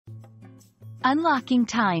Unlocking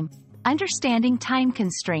time. Understanding time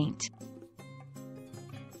constraint.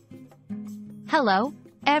 Hello,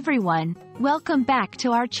 everyone. Welcome back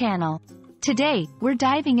to our channel. Today, we're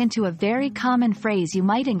diving into a very common phrase you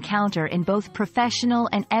might encounter in both professional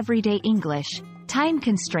and everyday English: time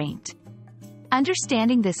constraint.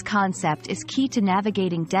 Understanding this concept is key to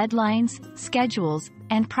navigating deadlines, schedules,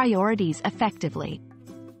 and priorities effectively.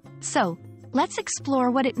 So, let's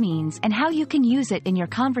explore what it means and how you can use it in your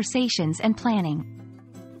conversations and planning.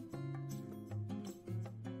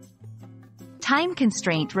 Time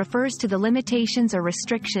constraint refers to the limitations or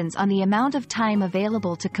restrictions on the amount of time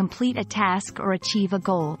available to complete a task or achieve a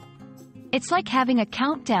goal. It's like having a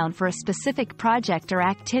countdown for a specific project or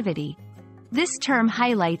activity. This term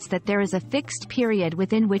highlights that there is a fixed period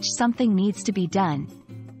within which something needs to be done,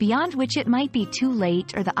 beyond which it might be too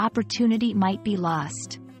late or the opportunity might be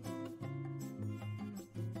lost.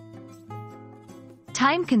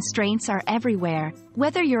 Time constraints are everywhere,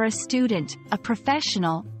 whether you're a student, a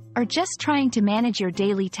professional, or just trying to manage your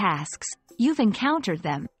daily tasks. You've encountered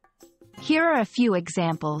them. Here are a few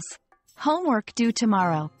examples. Homework due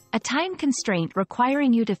tomorrow, a time constraint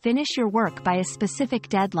requiring you to finish your work by a specific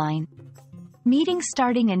deadline. Meeting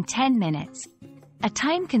starting in 10 minutes, a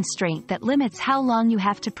time constraint that limits how long you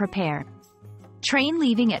have to prepare. Train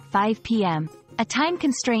leaving at 5 p.m., a time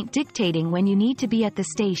constraint dictating when you need to be at the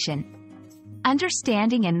station.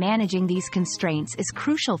 Understanding and managing these constraints is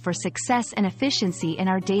crucial for success and efficiency in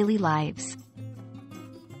our daily lives.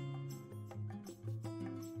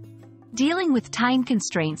 Dealing with time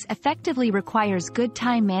constraints effectively requires good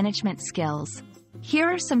time management skills. Here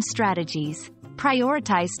are some strategies.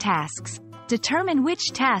 Prioritize tasks. Determine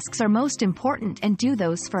which tasks are most important and do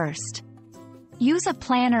those first. Use a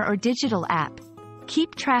planner or digital app.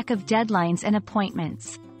 Keep track of deadlines and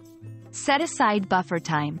appointments. Set aside buffer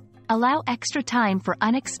time. Allow extra time for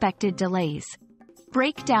unexpected delays.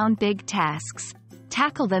 Break down big tasks.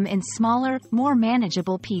 Tackle them in smaller, more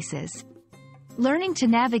manageable pieces. Learning to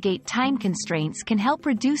navigate time constraints can help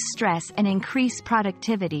reduce stress and increase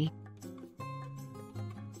productivity.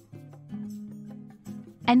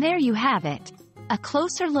 And there you have it. A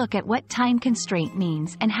closer look at what time constraint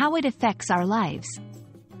means and how it affects our lives.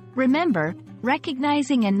 Remember,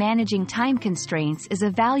 recognizing and managing time constraints is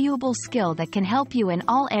a valuable skill that can help you in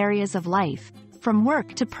all areas of life, from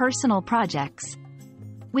work to personal projects.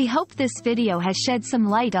 We hope this video has shed some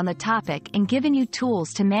light on the topic and given you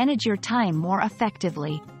tools to manage your time more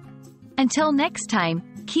effectively. Until next time,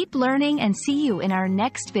 keep learning and see you in our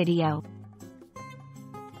next video.